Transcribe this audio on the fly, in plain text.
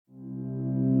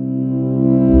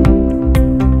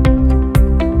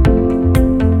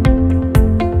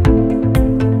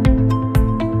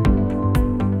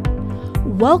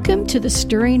Welcome to the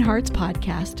Stirring Hearts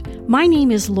Podcast. My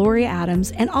name is Lori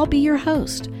Adams, and I'll be your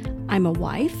host. I'm a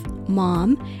wife,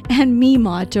 mom, and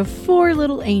Mima to 4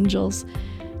 little angels.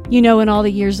 You know, in all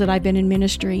the years that I've been in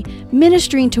ministry,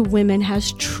 ministering to women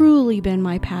has truly been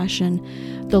my passion.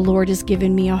 The Lord has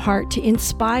given me a heart to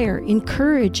inspire,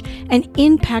 encourage, and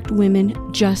impact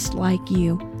women just like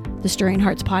you. The Stirring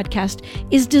Hearts Podcast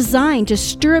is designed to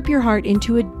stir up your heart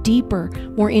into a deeper,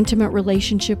 more intimate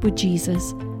relationship with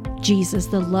Jesus. Jesus,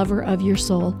 the lover of your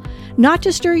soul, not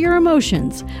to stir your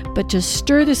emotions, but to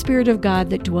stir the Spirit of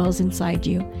God that dwells inside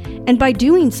you. And by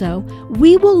doing so,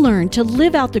 we will learn to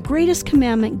live out the greatest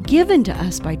commandment given to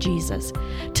us by Jesus,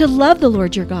 to love the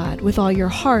Lord your God with all your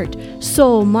heart,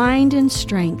 soul, mind, and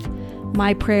strength.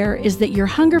 My prayer is that your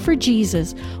hunger for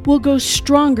Jesus will go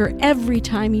stronger every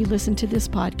time you listen to this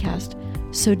podcast.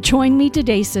 So join me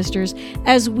today, sisters,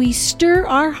 as we stir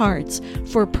our hearts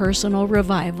for personal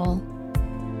revival.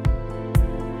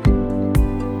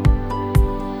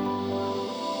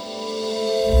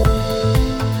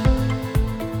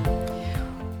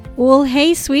 Well,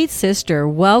 hey, sweet sister.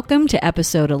 Welcome to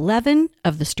episode 11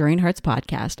 of the Stirring Hearts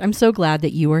Podcast. I'm so glad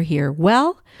that you are here.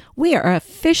 Well, we are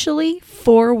officially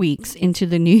 4 weeks into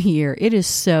the new year. It is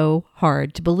so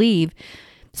hard to believe.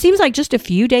 Seems like just a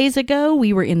few days ago,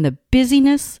 we were in the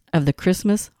busyness of the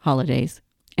Christmas holidays.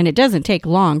 And it doesn't take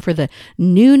long for the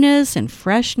newness and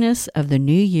freshness of the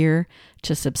new year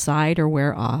to subside or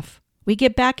wear off. We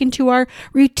get back into our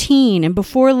routine, and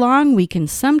before long, we can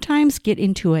sometimes get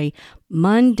into a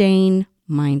mundane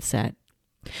mindset.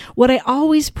 What I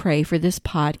always pray for this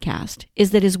podcast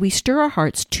is that as we stir our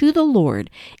hearts to the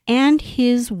Lord and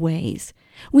His ways,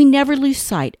 we never lose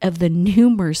sight of the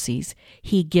new mercies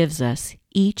He gives us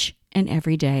each and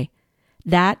every day.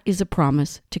 That is a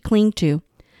promise to cling to.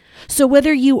 So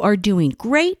whether you are doing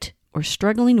great or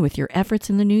struggling with your efforts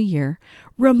in the new year,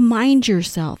 remind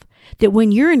yourself that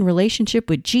when you're in relationship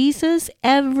with Jesus,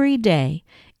 every day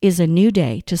is a new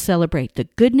day to celebrate the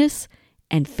goodness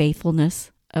and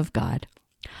faithfulness of God.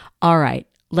 All right,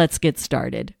 let's get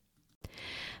started.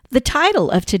 The title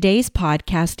of today's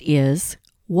podcast is,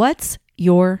 What's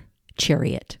Your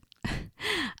Chariot?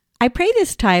 I pray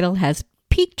this title has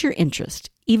piqued your interest,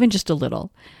 even just a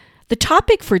little. The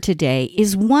topic for today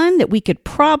is one that we could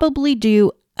probably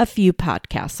do a few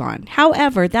podcasts on.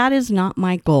 However, that is not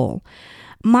my goal.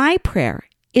 My prayer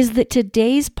is that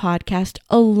today's podcast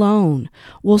alone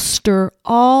will stir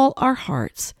all our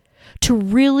hearts to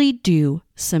really do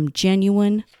some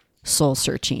genuine soul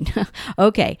searching.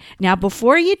 Okay, now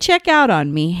before you check out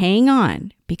on me, hang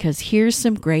on, because here's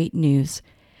some great news.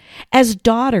 As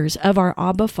daughters of our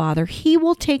Abba Father, He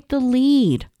will take the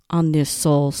lead on this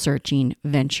soul searching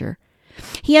venture.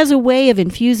 He has a way of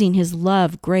infusing His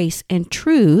love, grace, and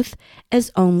truth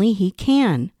as only He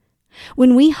can.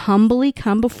 When we humbly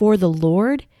come before the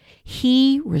Lord,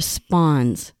 He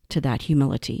responds to that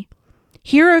humility.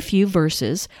 Here are a few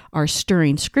verses, our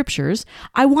stirring scriptures,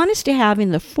 I want us to have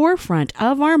in the forefront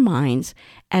of our minds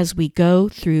as we go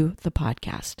through the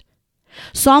podcast.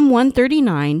 Psalm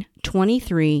 139,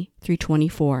 23 through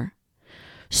 24.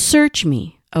 Search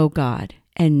me, O God,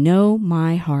 and know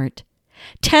my heart.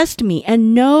 Test me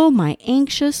and know my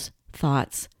anxious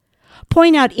thoughts.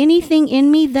 Point out anything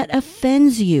in me that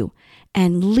offends you,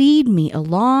 and lead me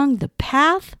along the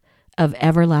path of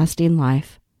everlasting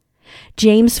life.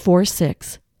 James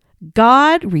 4:6.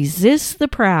 God resists the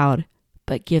proud,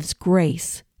 but gives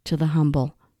grace to the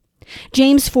humble.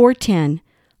 James 4:10.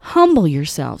 Humble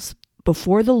yourselves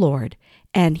before the Lord,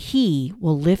 and He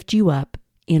will lift you up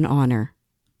in honor.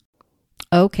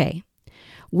 Okay,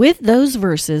 with those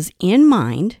verses in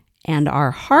mind and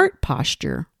our heart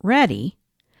posture ready,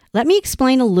 let me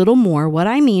explain a little more what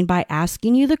I mean by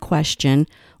asking you the question,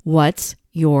 what's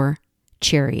your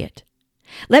chariot?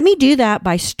 Let me do that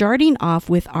by starting off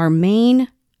with our main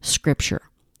scripture.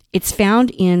 It's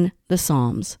found in the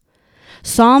Psalms.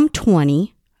 Psalm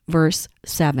 20, verse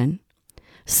 7.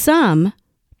 Some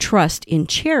trust in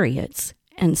chariots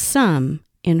and some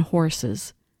in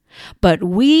horses, but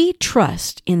we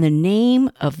trust in the name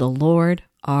of the Lord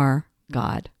our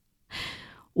God.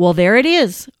 Well, there it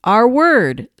is, our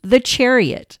word, the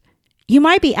chariot. You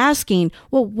might be asking,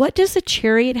 well, what does the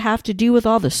chariot have to do with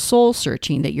all the soul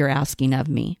searching that you're asking of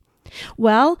me?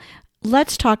 Well,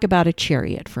 let's talk about a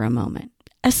chariot for a moment,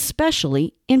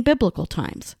 especially in biblical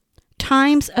times,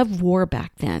 times of war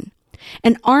back then.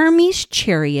 An army's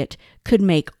chariot could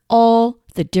make all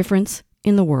the difference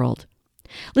in the world.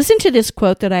 Listen to this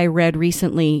quote that I read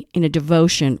recently in a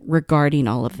devotion regarding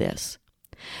all of this.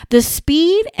 The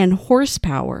speed and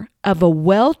horsepower of a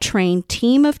well-trained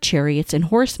team of chariots and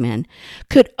horsemen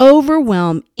could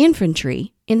overwhelm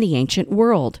infantry in the ancient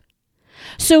world.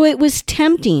 So it was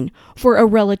tempting for a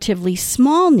relatively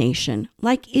small nation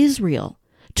like Israel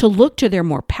to look to their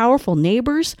more powerful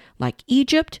neighbors like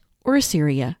Egypt or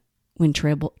Assyria when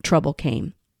trouble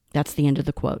came. That's the end of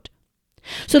the quote.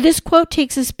 So this quote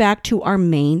takes us back to our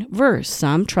main verse.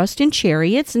 Some trust in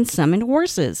chariots and some in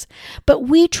horses, but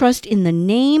we trust in the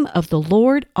name of the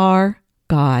Lord our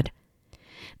God.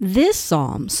 This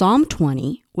psalm, Psalm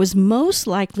 20, was most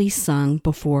likely sung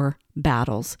before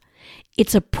battles.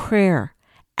 It's a prayer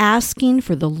asking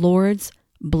for the Lord's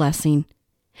blessing.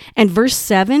 And verse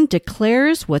 7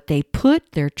 declares what they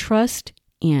put their trust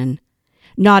in.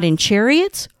 Not in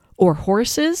chariots or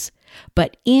horses,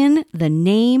 but in the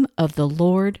name of the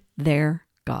Lord their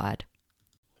God.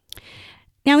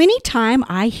 Now, anytime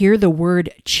I hear the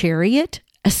word chariot,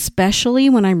 especially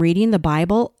when I'm reading the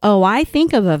Bible, I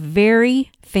think of a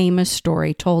very famous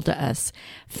story told to us,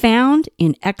 found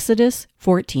in Exodus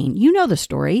 14. You know the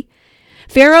story.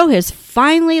 Pharaoh has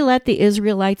finally let the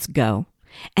Israelites go,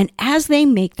 and as they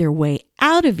make their way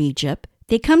out of Egypt,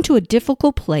 they come to a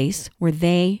difficult place where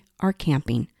they are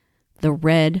camping, the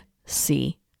Red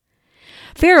Sea.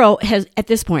 Pharaoh has, at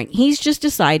this point, he's just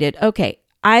decided, okay,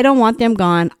 I don't want them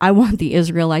gone. I want the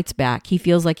Israelites back. He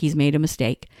feels like he's made a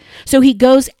mistake. So he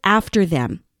goes after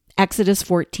them. Exodus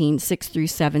 14,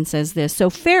 6-7 says this. So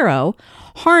Pharaoh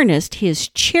harnessed his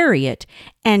chariot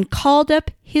and called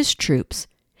up his troops.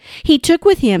 He took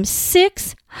with him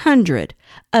 600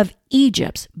 of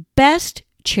Egypt's best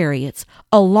chariots,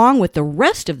 along with the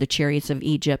rest of the chariots of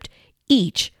Egypt,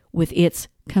 each with its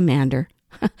commander.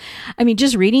 I mean,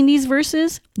 just reading these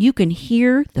verses, you can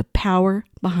hear the power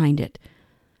behind it.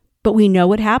 But we know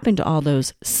what happened to all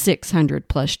those 600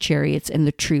 plus chariots and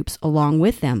the troops along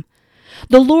with them.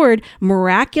 The Lord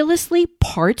miraculously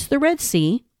parts the Red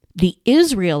Sea. The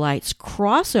Israelites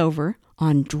cross over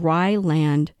on dry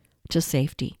land to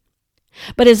safety.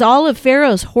 But as all of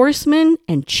Pharaoh's horsemen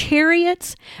and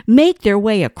chariots make their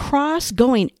way across,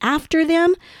 going after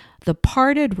them, the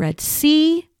parted Red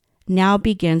Sea now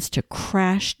begins to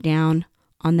crash down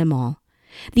on them all.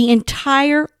 The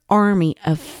entire army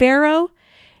of Pharaoh,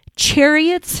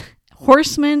 chariots,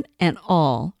 horsemen, and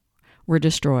all were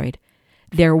destroyed.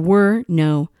 There were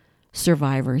no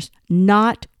survivors.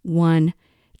 Not one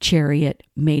chariot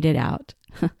made it out.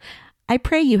 I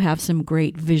pray you have some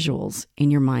great visuals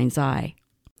in your mind's eye.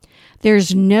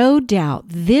 There's no doubt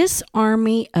this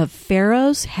army of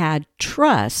Pharaohs had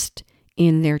trust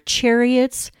in their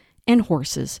chariots and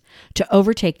horses to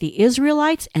overtake the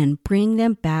Israelites and bring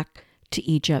them back to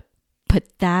Egypt. But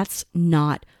that's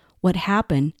not what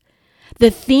happened.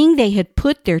 The thing they had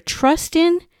put their trust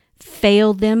in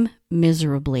failed them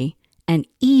miserably and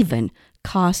even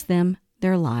cost them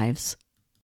their lives.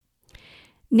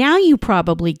 Now you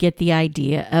probably get the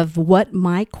idea of what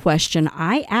my question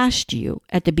I asked you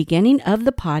at the beginning of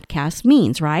the podcast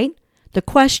means, right? The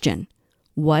question,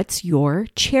 what's your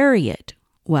chariot?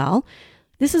 Well,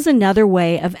 this is another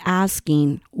way of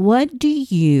asking, what do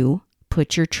you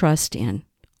put your trust in?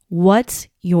 What's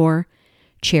your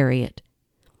chariot?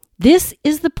 This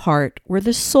is the part where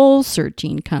the soul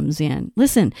searching comes in.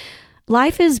 Listen,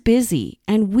 life is busy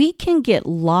and we can get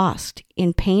lost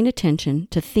in paying attention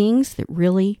to things that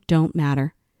really don't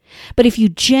matter. But if you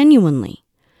genuinely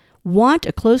want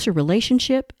a closer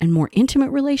relationship and more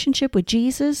intimate relationship with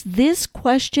Jesus, this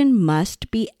question must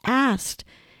be asked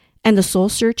and the soul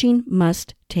searching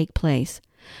must take place.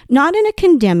 Not in a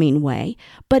condemning way,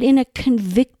 but in a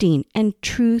convicting and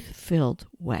truth-filled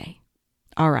way.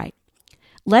 All right,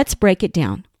 let's break it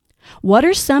down. What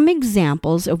are some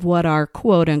examples of what our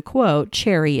quote-unquote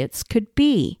chariots could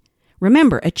be?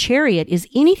 Remember, a chariot is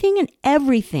anything and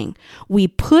everything we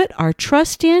put our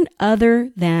trust in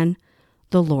other than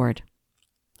the Lord.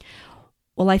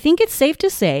 Well, I think it's safe to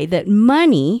say that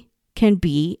money can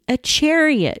be a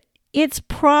chariot. It's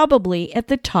probably at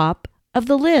the top of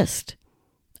the list.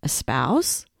 A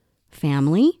spouse,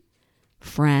 family,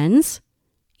 friends,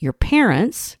 your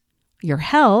parents, your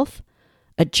health,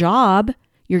 a job,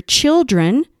 your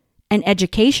children, an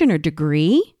education or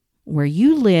degree, where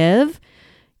you live,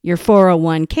 your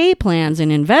 401k plans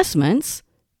and investments,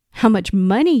 how much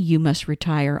money you must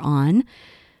retire on,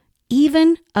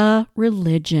 even a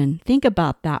religion. Think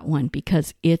about that one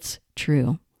because it's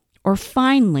true. Or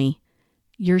finally,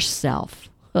 yourself.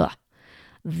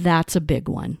 That's a big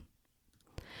one.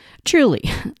 Truly,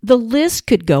 the list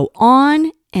could go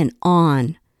on and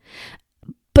on.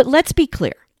 But let's be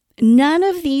clear. None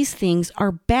of these things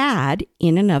are bad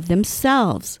in and of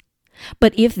themselves.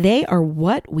 But if they are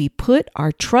what we put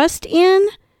our trust in,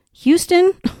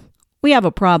 Houston, we have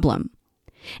a problem.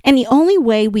 And the only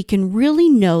way we can really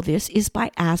know this is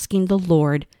by asking the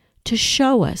Lord to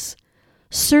show us.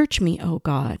 Search me, O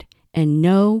God, and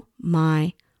know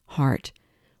my heart.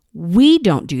 We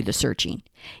don't do the searching.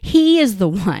 He is the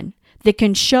one that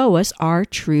can show us our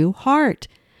true heart.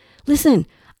 Listen,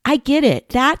 I get it.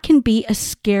 That can be a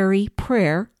scary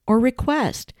prayer or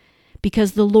request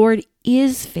because the Lord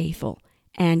is faithful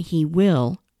and He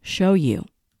will show you.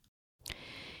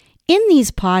 In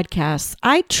these podcasts,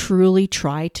 I truly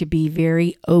try to be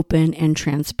very open and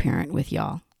transparent with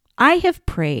y'all. I have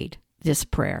prayed this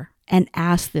prayer and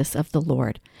asked this of the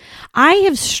Lord. I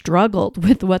have struggled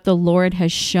with what the Lord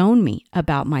has shown me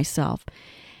about myself.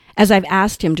 As I've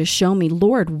asked Him to show me,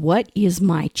 Lord, what is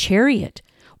my chariot?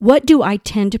 What do I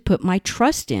tend to put my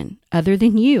trust in other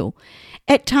than you?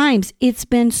 At times, it's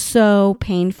been so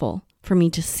painful for me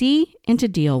to see and to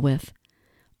deal with.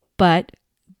 But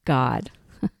God.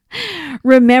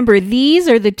 Remember, these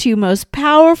are the two most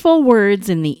powerful words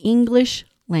in the English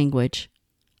language.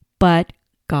 But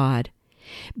God.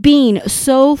 Being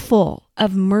so full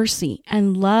of mercy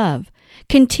and love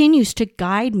continues to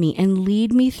guide me and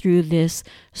lead me through this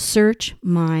search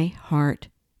my heart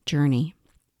journey.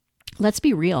 Let's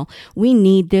be real. We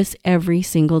need this every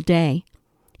single day.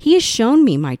 He has shown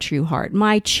me my true heart,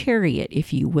 my chariot,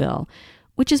 if you will,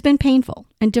 which has been painful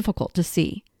and difficult to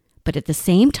see. But at the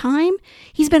same time,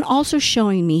 He's been also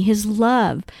showing me His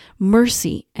love,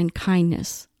 mercy, and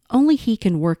kindness. Only He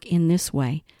can work in this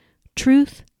way.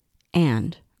 Truth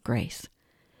and grace.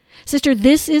 Sister,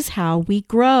 this is how we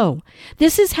grow.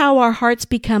 This is how our hearts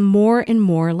become more and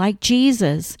more like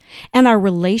Jesus, and our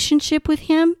relationship with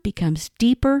Him becomes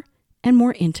deeper and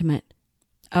more intimate.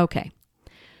 Okay.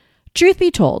 Truth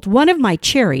be told, one of my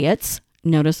chariots,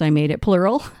 notice I made it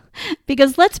plural,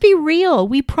 because let's be real,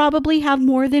 we probably have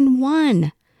more than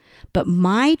one. But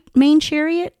my main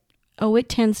chariot, it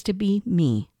tends to be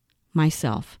me,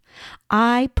 myself.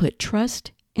 I put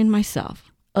trust in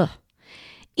myself.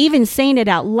 Even saying it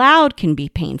out loud can be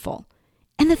painful.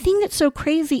 And the thing that's so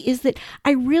crazy is that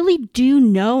I really do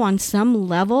know on some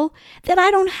level that I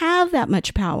don't have that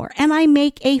much power and I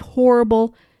make a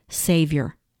horrible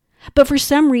savior. But for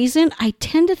some reason, I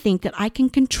tend to think that I can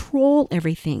control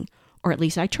everything, or at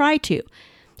least I try to,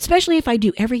 especially if I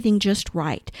do everything just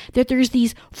right, that there's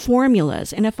these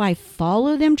formulas, and if I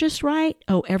follow them just right,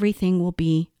 everything will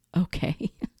be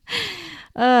okay.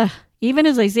 Even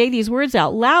as I say these words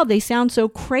out loud, they sound so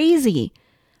crazy.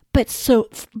 But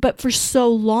for so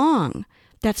long,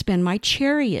 that's been my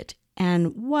chariot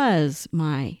and was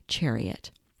my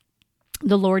chariot.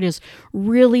 The Lord has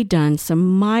really done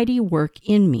some mighty work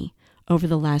in me over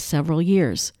the last several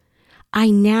years. I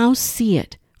now see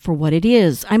it for what it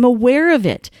is. I'm aware of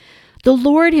it. The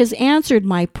Lord has answered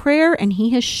my prayer and He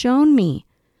has shown me.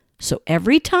 So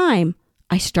every time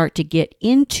I start to get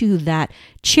into that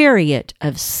chariot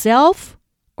of self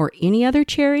or any other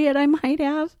chariot I might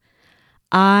have,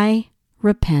 I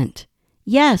repent.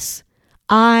 Yes,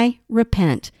 I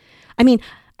repent. I mean,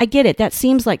 I get it. That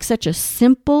seems like such a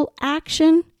simple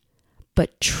action,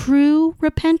 but true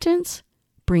repentance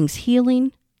brings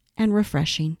healing and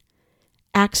refreshing.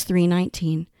 Acts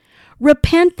 3:19.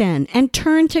 Repent then and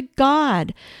turn to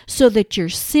God so that your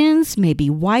sins may be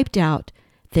wiped out,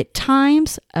 that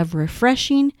times of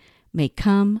refreshing may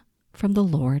come from the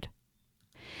Lord.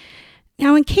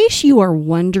 Now, in case you are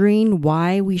wondering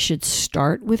why we should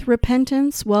start with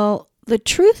repentance, well, the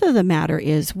truth of the matter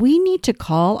is we need to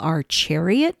call our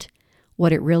chariot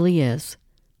what it really is,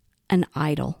 an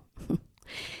idol.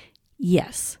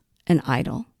 Yes, an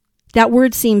idol. That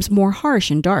word seems more harsh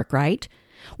and dark, right?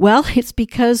 Well, it's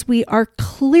because we are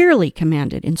clearly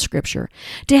commanded in Scripture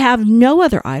to have no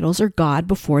other idols or God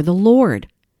before the Lord.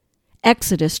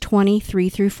 Exodus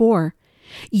 20:3-4.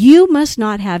 You must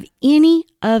not have any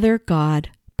other God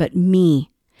but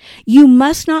me. You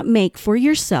must not make for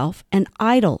yourself an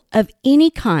idol of any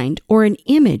kind or an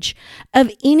image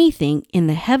of anything in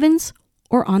the heavens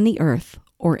or on the earth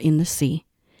or in the sea.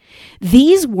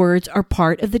 These words are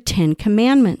part of the 10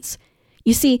 Commandments.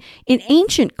 You see, in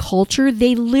ancient culture,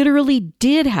 they literally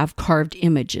did have carved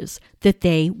images that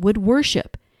they would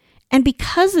worship. And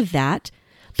because of that,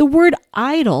 the word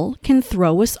idol can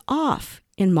throw us off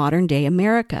in modern day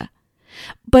America.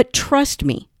 But trust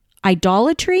me,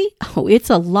 idolatry, it's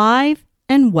alive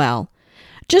and well.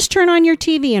 Just turn on your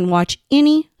TV and watch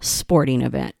any sporting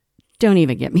event. Don't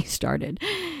even get me started.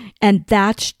 And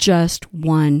that's just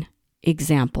one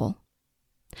example.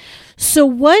 So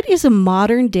what is a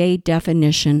modern day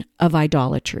definition of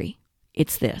idolatry?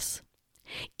 It's this.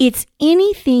 It's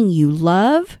anything you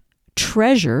love,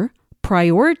 treasure,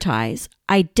 prioritize,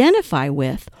 identify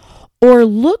with, or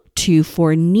look to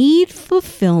for need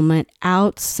fulfillment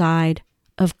outside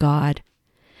of God.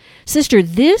 Sister,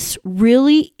 this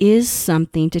really is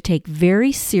something to take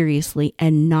very seriously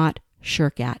and not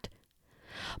shirk at.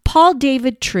 Paul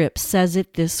David Tripp says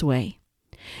it this way: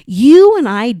 you and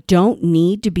I don't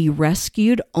need to be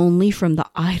rescued only from the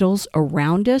idols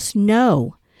around us.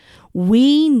 No,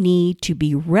 we need to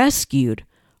be rescued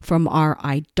from our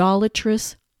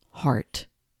idolatrous heart.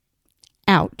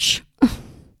 Ouch.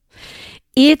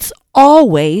 It's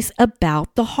always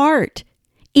about the heart.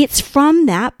 It's from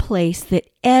that place that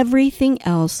everything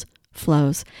else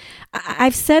flows.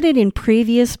 I've said it in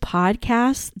previous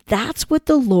podcasts. That's what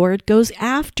the Lord goes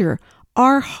after,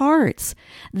 our hearts.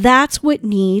 That's what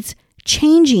needs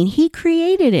changing. He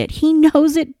created it. He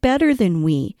knows it better than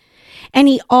we. And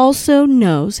He also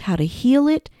knows how to heal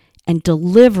it and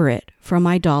deliver it from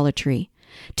idolatry,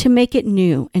 to make it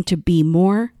new and to be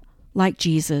more like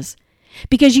Jesus.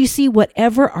 Because you see,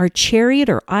 whatever our chariot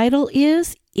or idol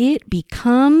is, it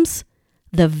becomes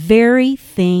the very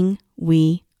thing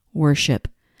we worship.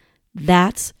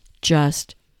 That's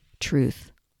just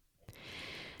truth.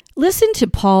 Listen to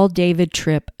Paul David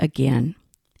Tripp again.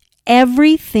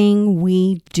 Everything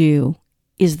we do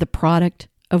is the product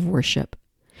of worship.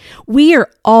 We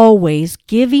are always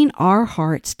giving our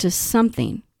hearts to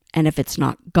something, and if it's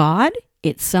not God,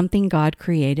 it's something God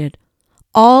created.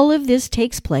 All of this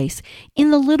takes place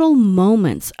in the little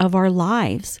moments of our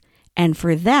lives, and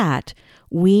for that,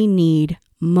 we need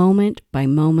moment by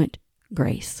moment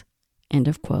grace. End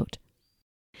of quote.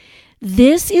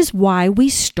 This is why we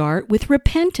start with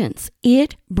repentance.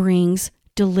 It brings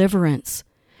deliverance.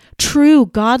 True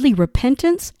godly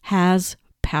repentance has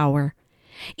power.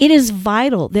 It is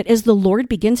vital that as the Lord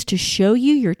begins to show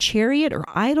you your chariot or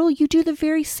idol, you do the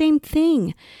very same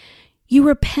thing. You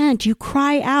repent, you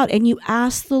cry out, and you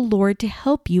ask the Lord to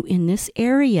help you in this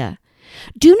area.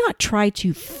 Do not try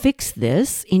to fix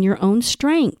this in your own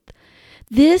strength.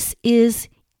 This is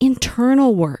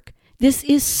internal work. This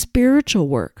is spiritual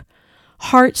work.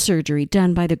 Heart surgery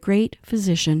done by the great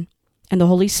physician. And the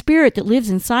Holy Spirit that lives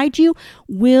inside you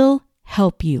will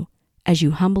help you as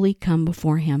you humbly come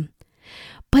before Him.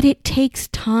 But it takes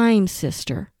time,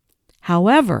 sister.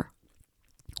 However,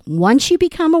 once you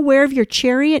become aware of your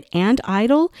chariot and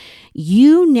idol,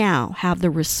 you now have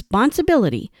the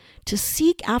responsibility to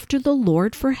seek after the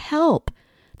Lord for help.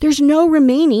 There's no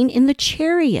remaining in the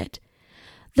chariot.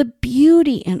 The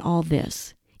beauty in all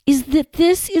this is that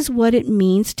this is what it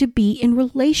means to be in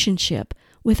relationship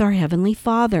with our Heavenly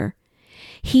Father.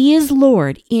 He is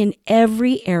Lord in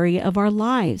every area of our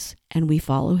lives, and we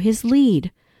follow His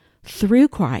lead through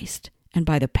Christ and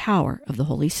by the power of the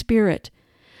Holy Spirit.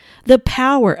 The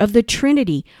power of the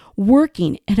Trinity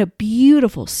working in a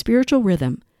beautiful spiritual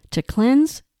rhythm to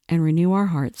cleanse and renew our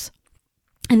hearts.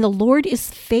 And the Lord is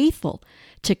faithful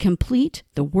to complete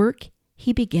the work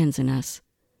He begins in us.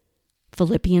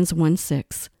 Philippians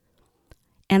 1:6.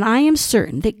 And I am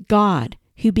certain that God,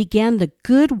 who began the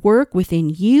good work within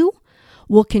you,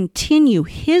 will continue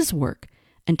His work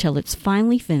until it's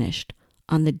finally finished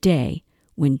on the day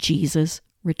when Jesus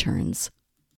returns.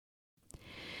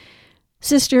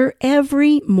 Sister,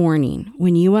 every morning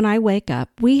when you and I wake up,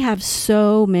 we have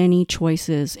so many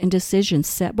choices and decisions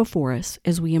set before us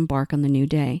as we embark on the new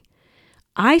day.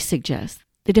 I suggest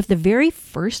that if the very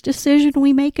first decision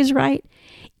we make is right,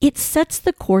 it sets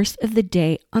the course of the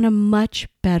day on a much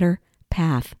better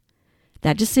path.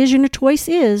 That decision or choice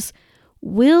is,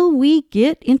 will we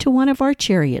get into one of our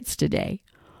chariots today?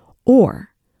 Or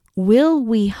will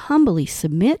we humbly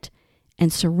submit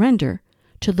and surrender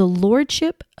to the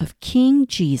Lordship of King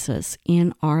Jesus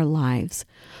in our lives,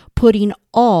 putting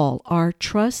all our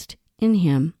trust in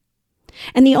Him?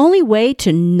 And the only way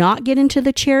to not get into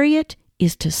the chariot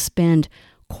is to spend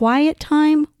quiet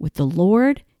time with the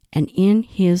Lord and in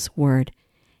His Word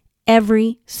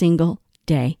every single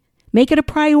day. Make it a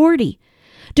priority.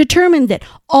 Determine that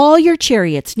all your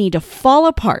chariots need to fall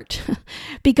apart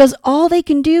because all they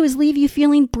can do is leave you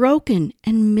feeling broken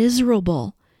and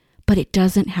miserable. But it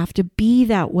doesn't have to be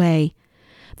that way.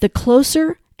 The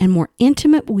closer and more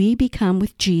intimate we become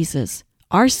with Jesus,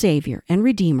 our Savior and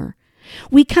Redeemer,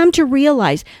 we come to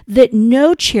realize that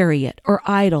no chariot or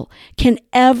idol can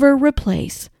ever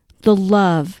replace the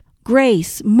love,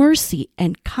 grace, mercy,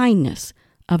 and kindness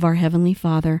of our Heavenly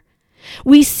Father.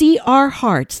 We see our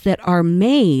hearts that are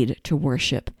made to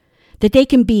worship, that they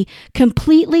can be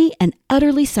completely and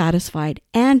utterly satisfied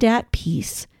and at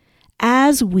peace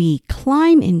as we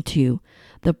climb into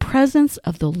the presence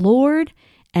of the Lord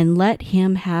and let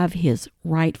Him have His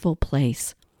rightful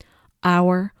place,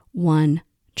 our one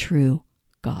true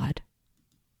God.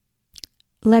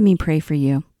 Let me pray for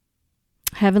you.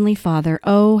 Heavenly Father,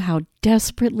 oh, how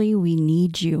desperately we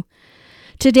need you.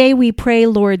 Today we pray,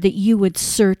 Lord, that you would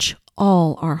search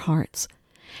all our hearts.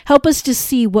 Help us to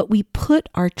see what we put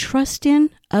our trust in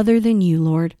other than you,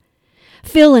 Lord.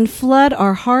 Fill and flood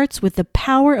our hearts with the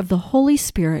power of the Holy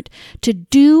Spirit to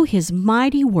do his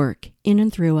mighty work in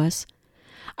and through us.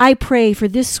 I pray for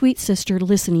this sweet sister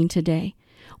listening today.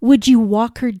 Would you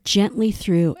walk her gently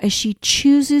through as she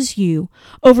chooses you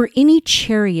over any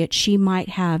chariot she might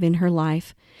have in her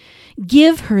life?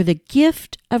 Give her the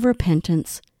gift of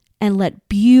repentance and let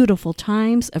beautiful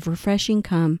times of refreshing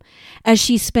come as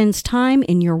she spends time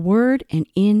in your word and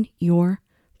in your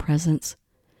presence.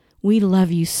 We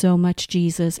love you so much,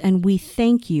 Jesus, and we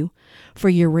thank you for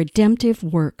your redemptive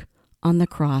work on the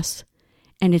cross.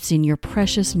 And it's in your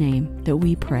precious name that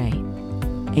we pray.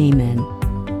 Amen.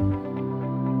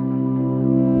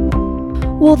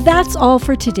 Well, that's all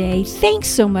for today. Thanks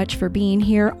so much for being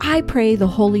here. I pray the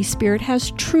Holy Spirit has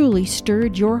truly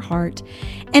stirred your heart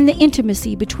and the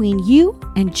intimacy between you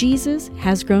and Jesus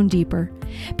has grown deeper.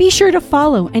 Be sure to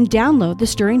follow and download the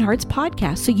Stirring Hearts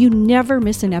podcast so you never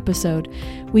miss an episode.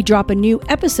 We drop a new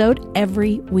episode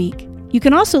every week. You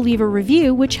can also leave a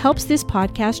review, which helps this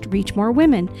podcast reach more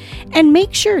women. And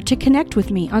make sure to connect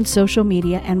with me on social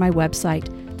media and my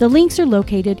website. The links are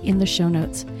located in the show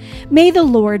notes. May the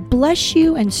Lord bless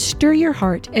you and stir your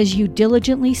heart as you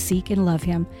diligently seek and love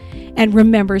him. And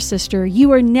remember, sister,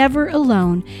 you are never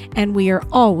alone, and we are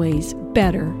always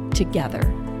better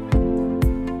together.